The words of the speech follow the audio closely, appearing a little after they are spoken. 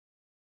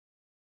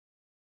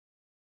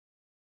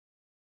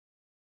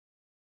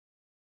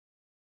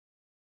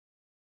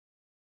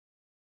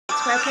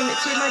Welcome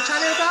to my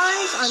channel,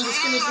 guys. I'm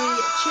just going to be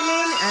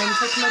chilling and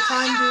taking my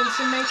time doing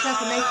some makeup,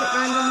 a makeup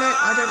random look,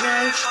 I don't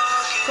know.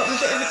 Got a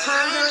bit of a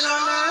tan going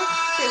on now,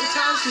 bit of a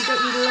tan, so you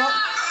don't need a lot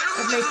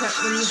of makeup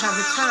when you have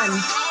a tan,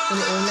 when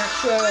it's all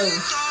natural.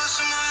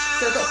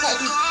 So I've got quite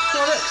a few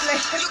products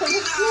left on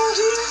the floor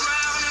here.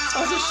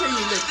 I'll just show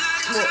you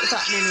what's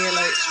happening here,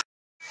 like.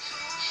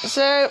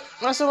 So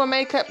that's all my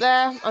makeup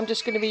there. I'm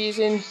just going to be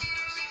using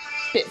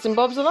bits and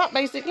bobs of that,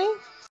 basically.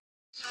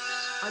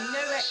 I'm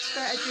no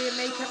expert at doing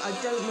makeup. I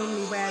don't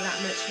normally wear that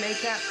much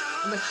makeup.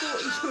 I'm a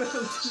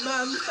 40-year-old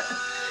mum,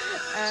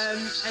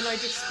 and I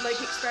just like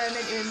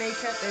experimenting with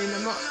makeup, and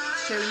I'm not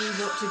showing you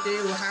what to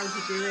do or how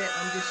to do it.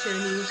 I'm just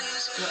showing you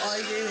what I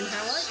do and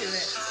how I do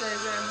it. So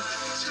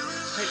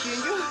hope you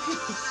enjoy.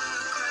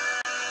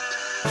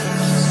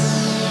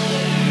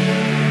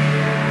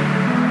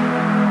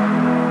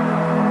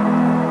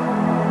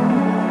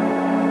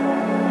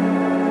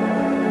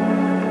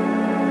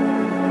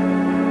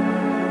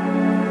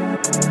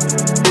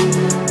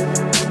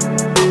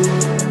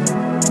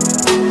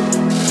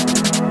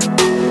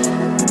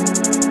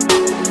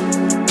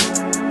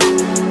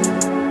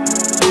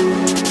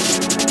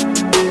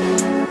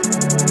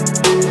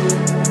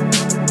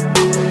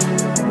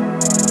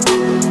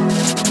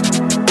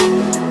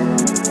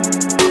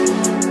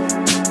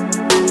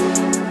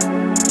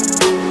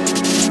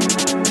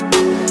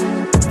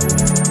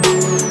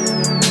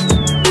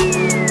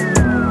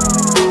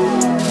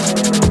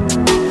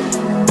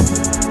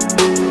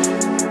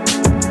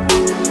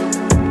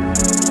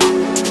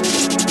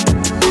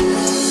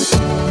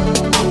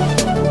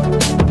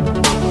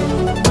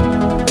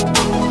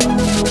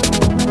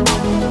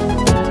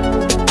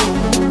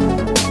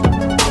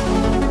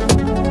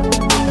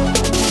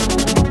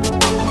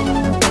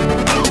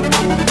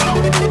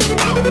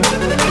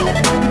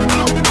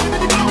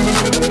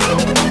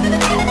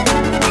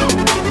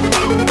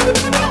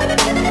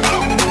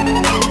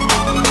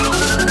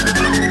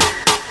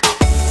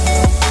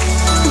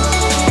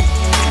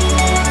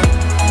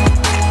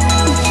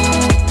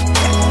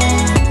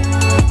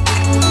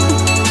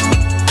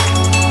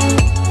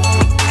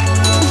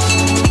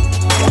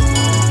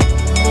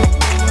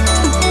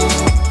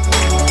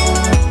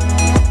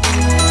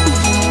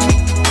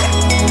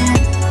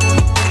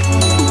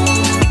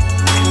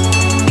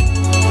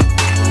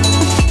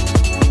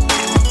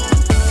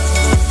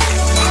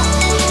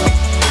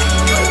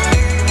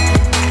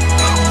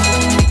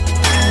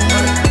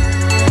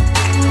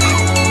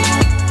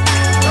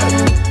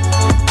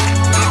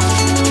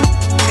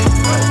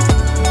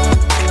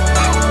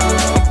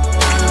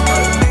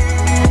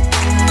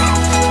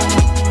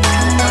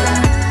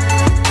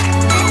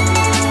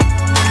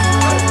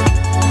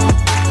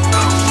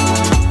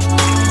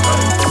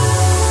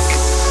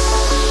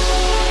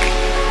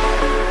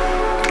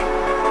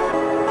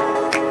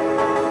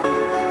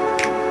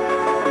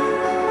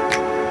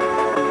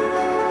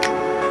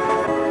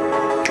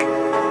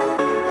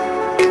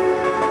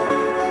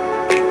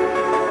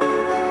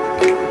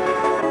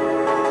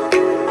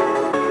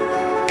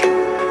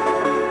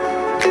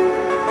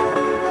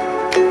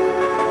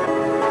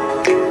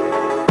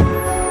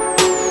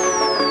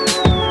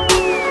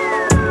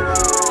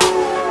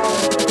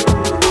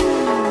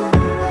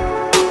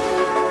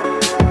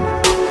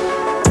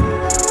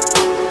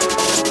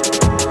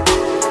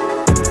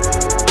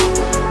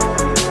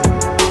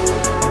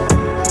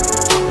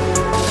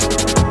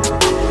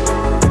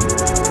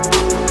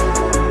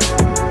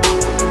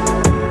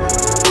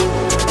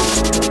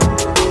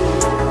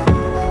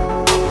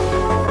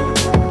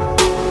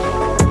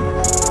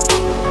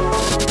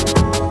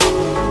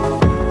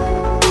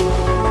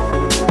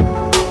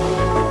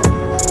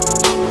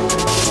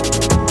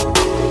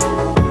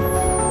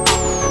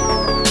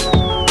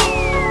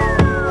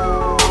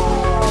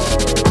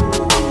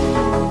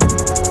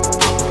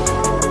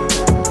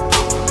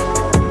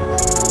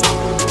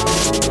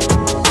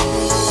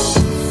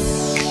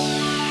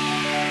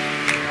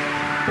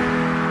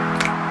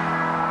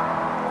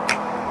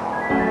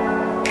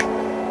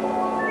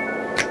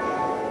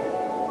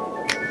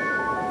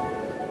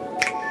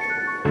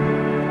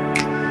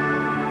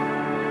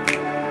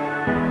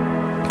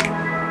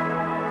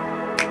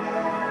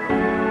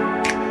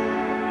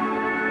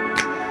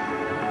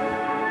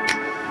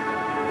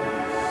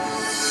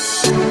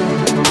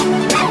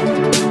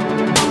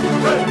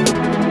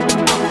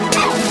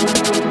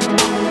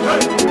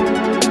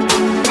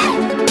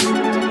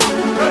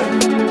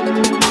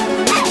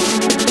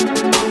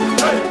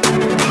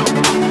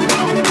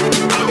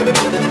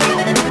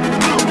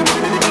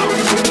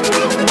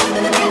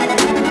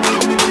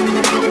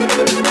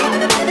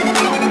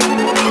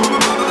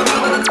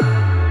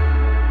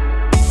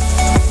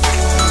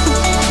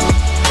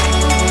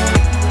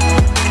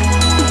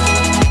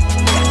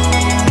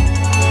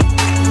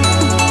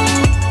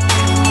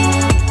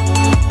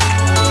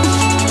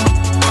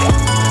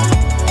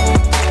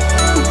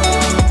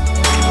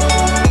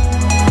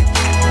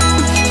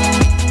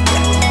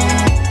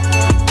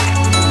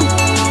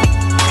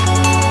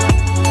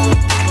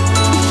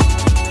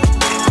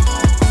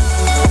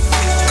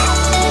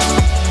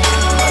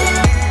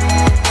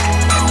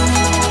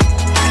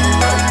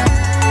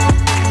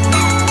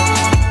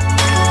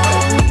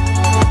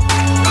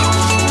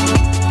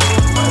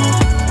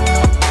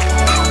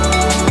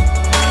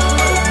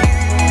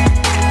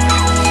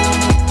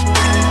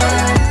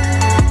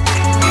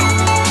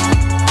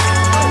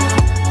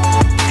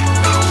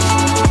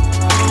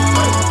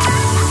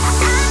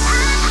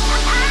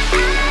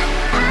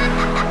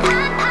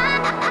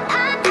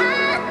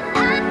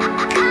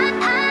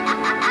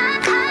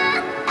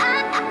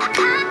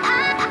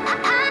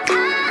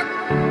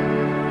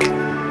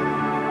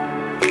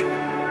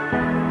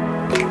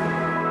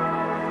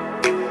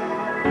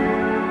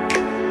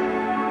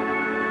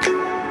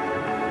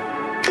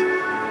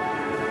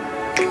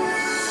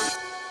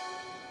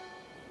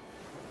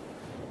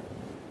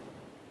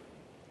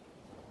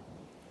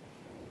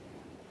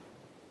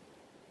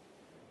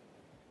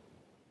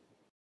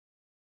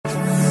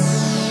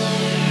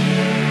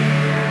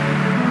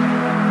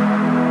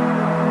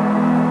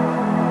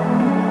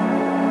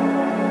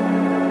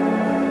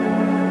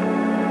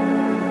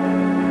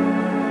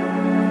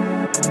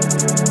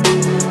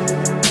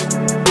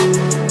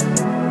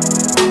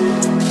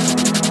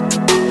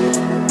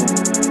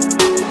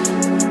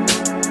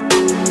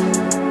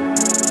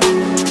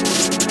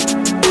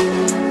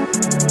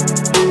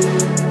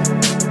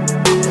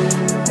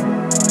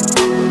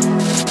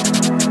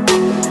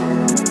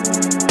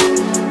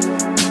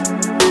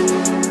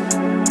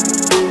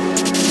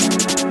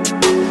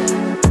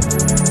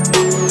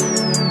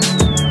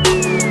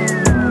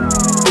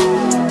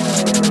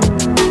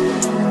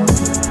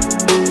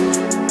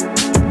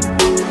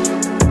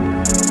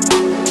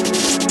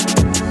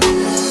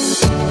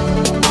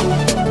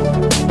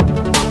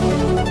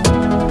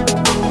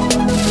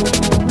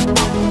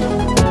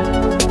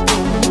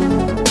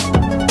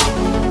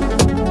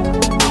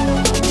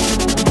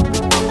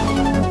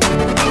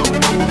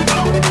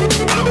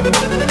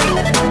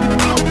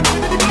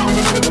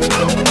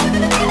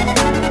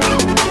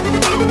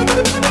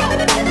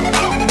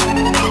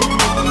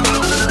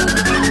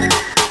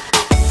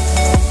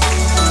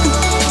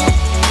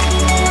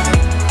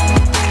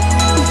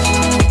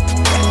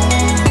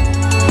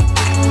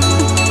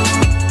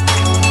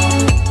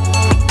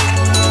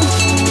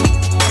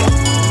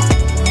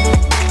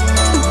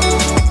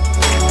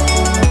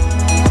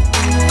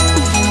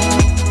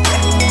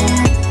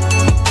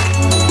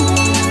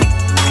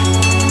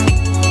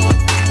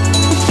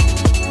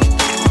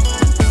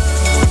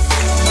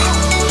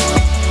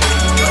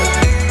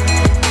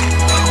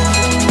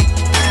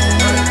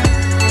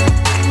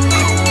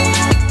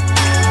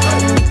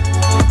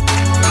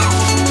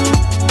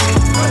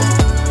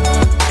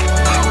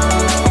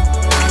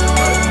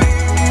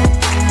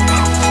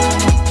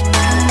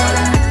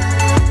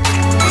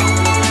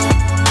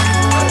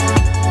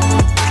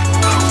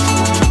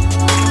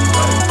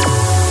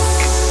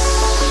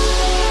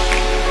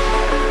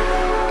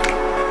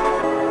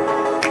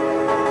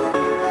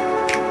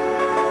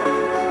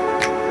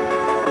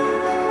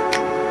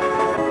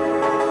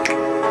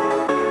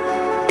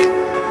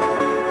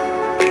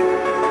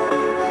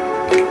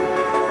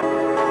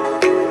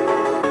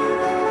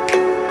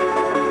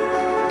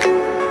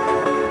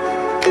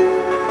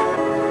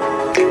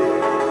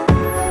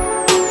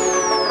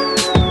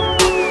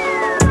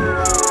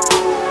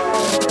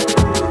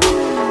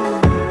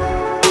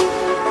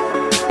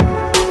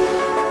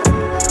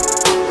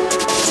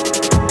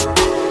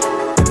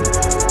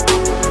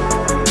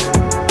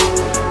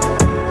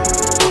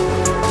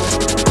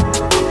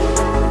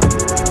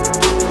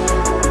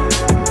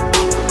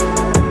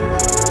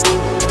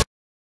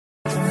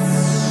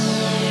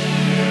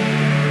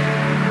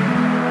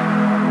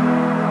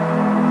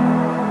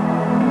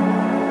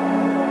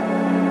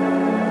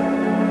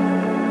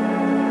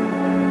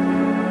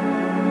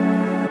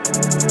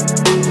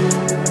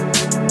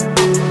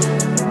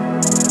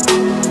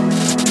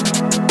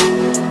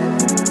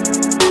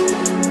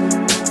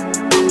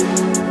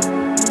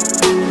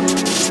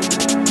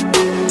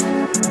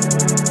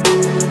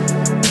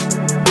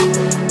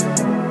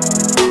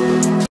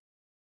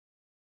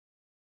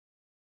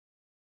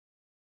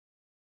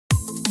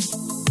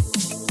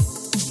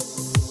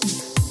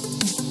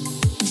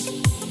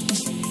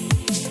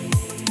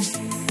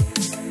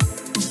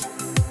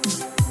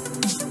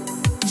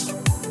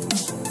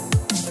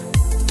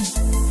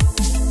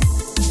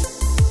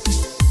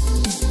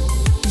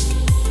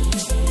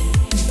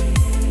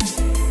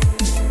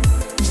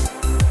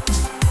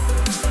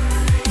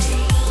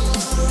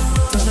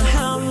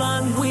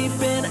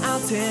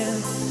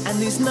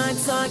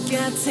 nights are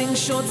getting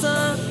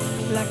shorter,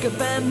 like a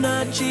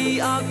energy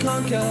I'll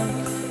conquer.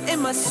 In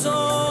my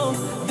soul,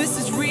 this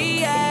is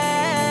real.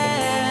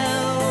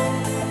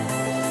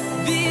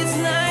 These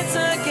nights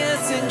are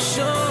getting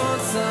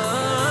shorter.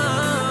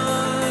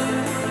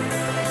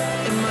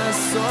 In my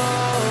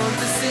soul,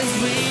 this is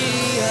real.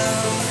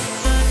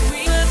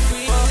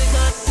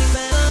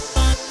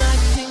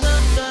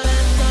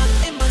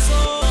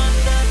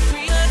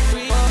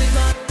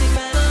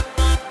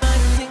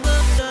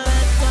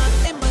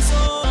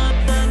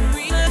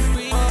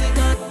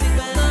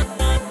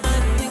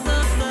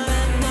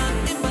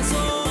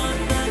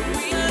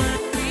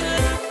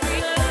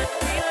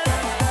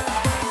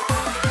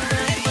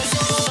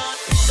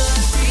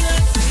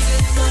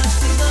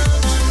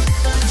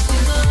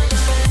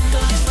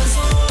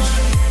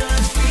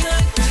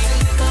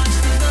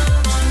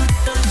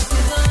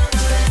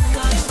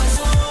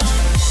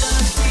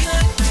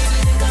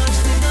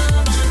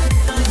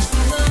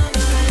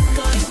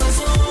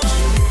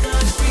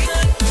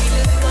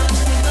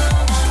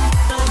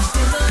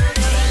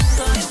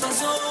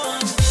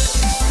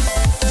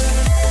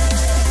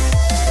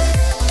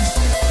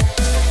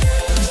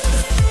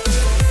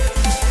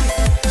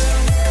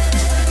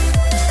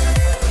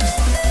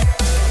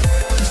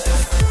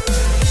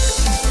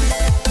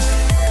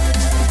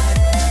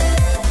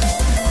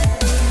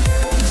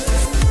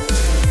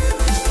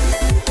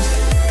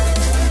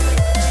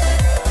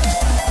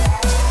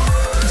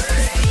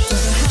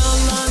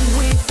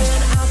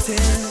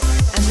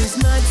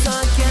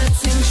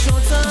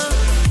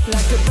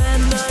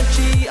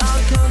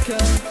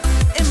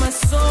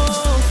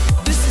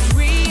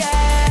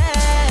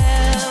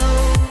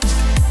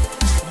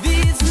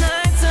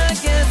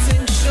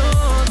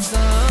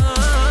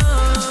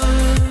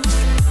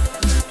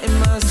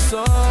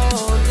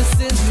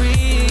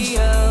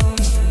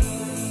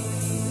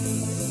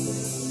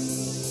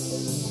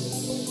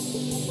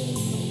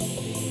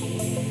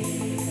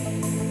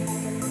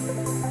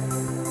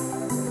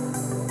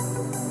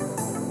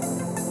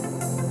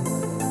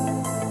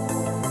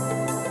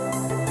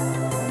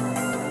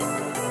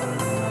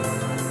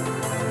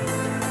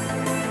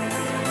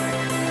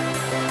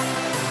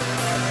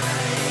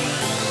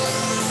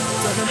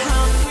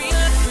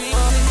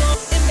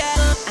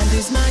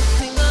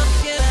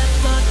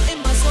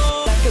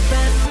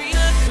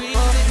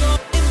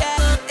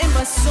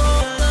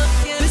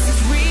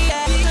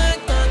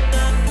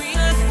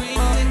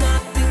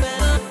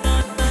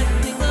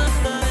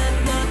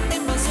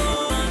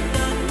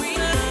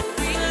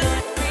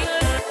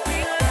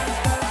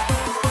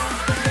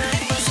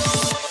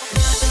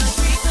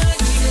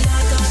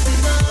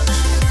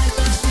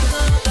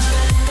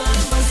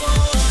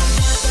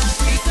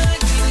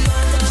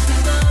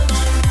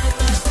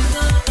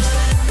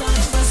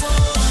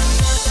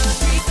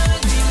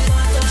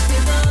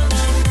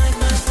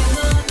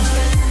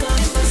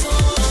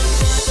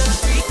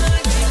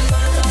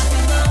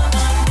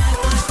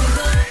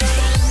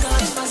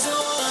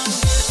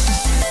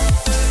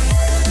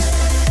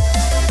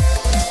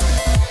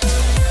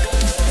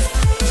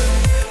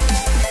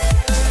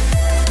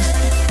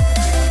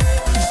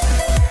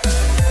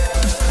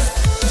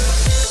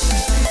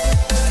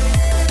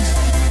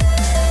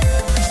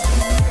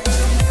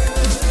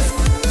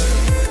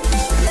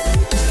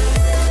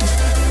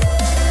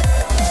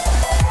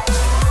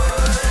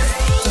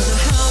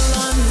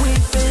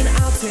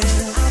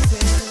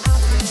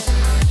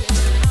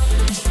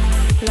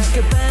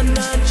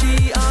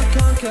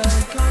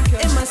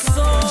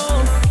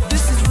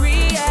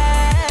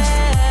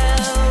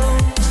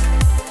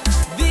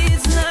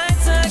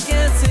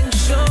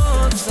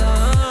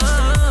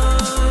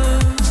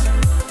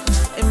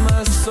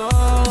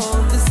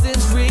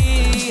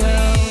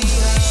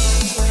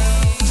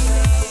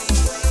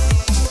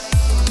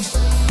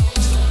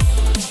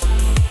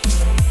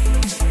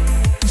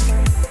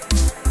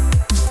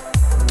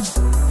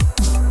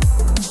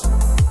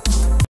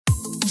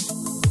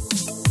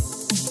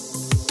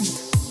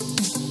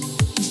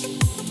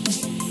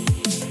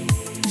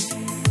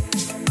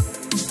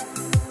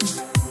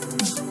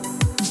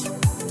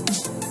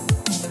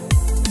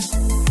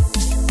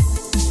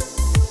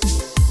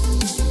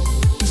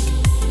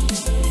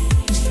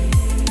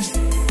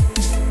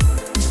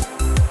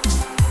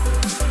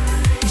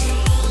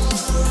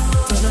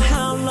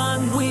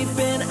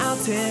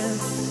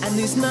 And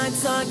these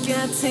nights are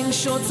getting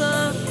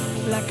shorter,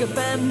 like a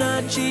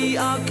energy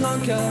I'll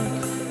conquer.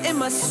 In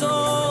my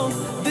soul,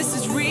 this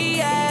is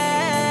real.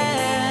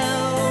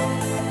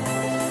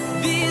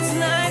 These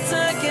nights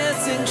are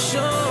getting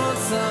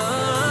shorter.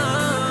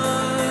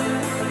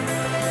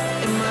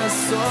 In my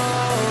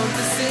soul,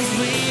 this is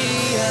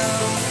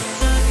real.